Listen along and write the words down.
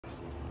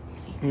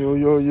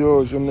Yo,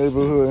 it's your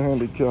neighborhood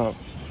handicap.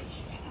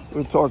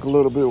 We'll talk a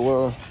little bit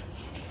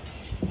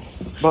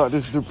about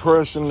this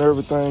depression and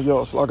everything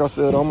else. Like I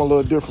said, I'm a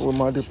little different with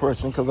my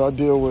depression because I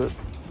deal with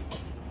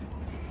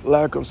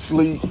lack of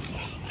sleep,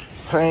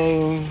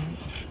 pain,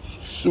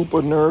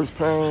 super nerves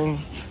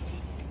pain.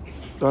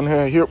 Done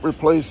had hip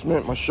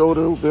replacement, my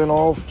shoulder been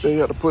off. They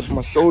had to put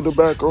my shoulder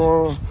back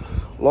on.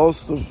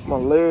 Loss of my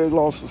leg,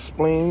 loss of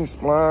spine.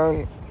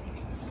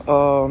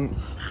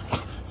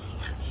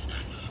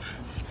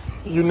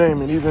 You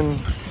name it, even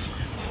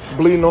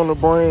bleeding on the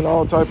brain,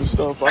 all type of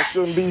stuff. I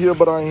shouldn't be here,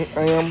 but I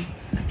am.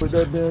 With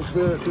that being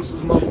said, this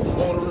is my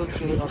morning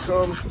routine. I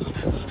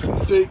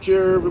come, take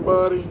care of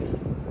everybody.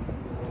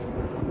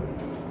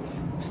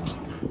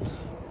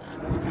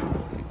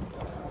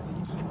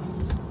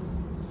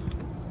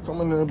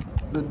 Come in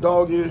the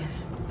doggy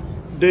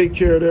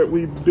daycare that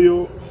we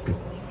built.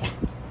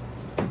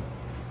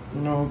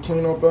 You know,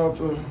 clean up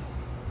after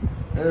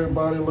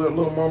everybody, let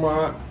little mama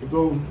out to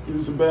go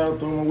use the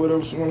bathroom or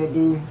whatever she want to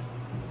do.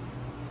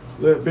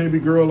 Let baby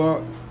girl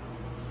out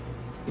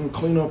and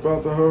clean up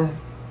after her.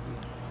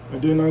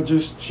 And then I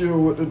just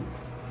chill with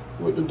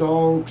the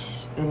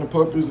dogs and the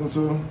puppies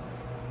until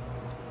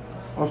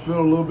I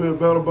feel a little bit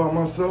better about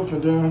myself.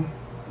 And then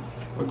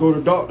I go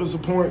to doctor's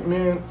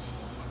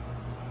appointments,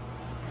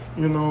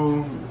 you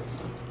know,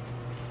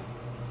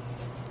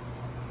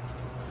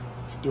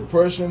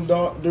 depression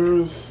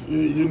doctors,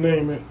 you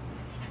name it.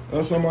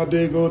 That's how my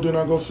day go. Then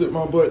I go sit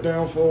my butt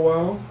down for a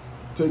while,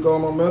 take all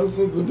my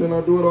medicines, and then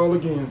I do it all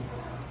again.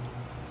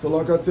 So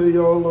like I tell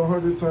y'all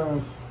 100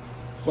 times,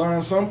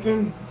 find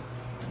something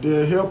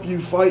to help you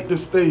fight to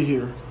stay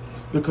here.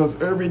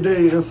 Because every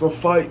day it's a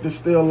fight to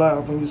stay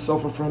alive when you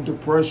suffer from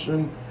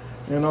depression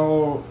and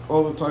all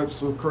other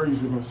types of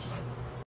craziness.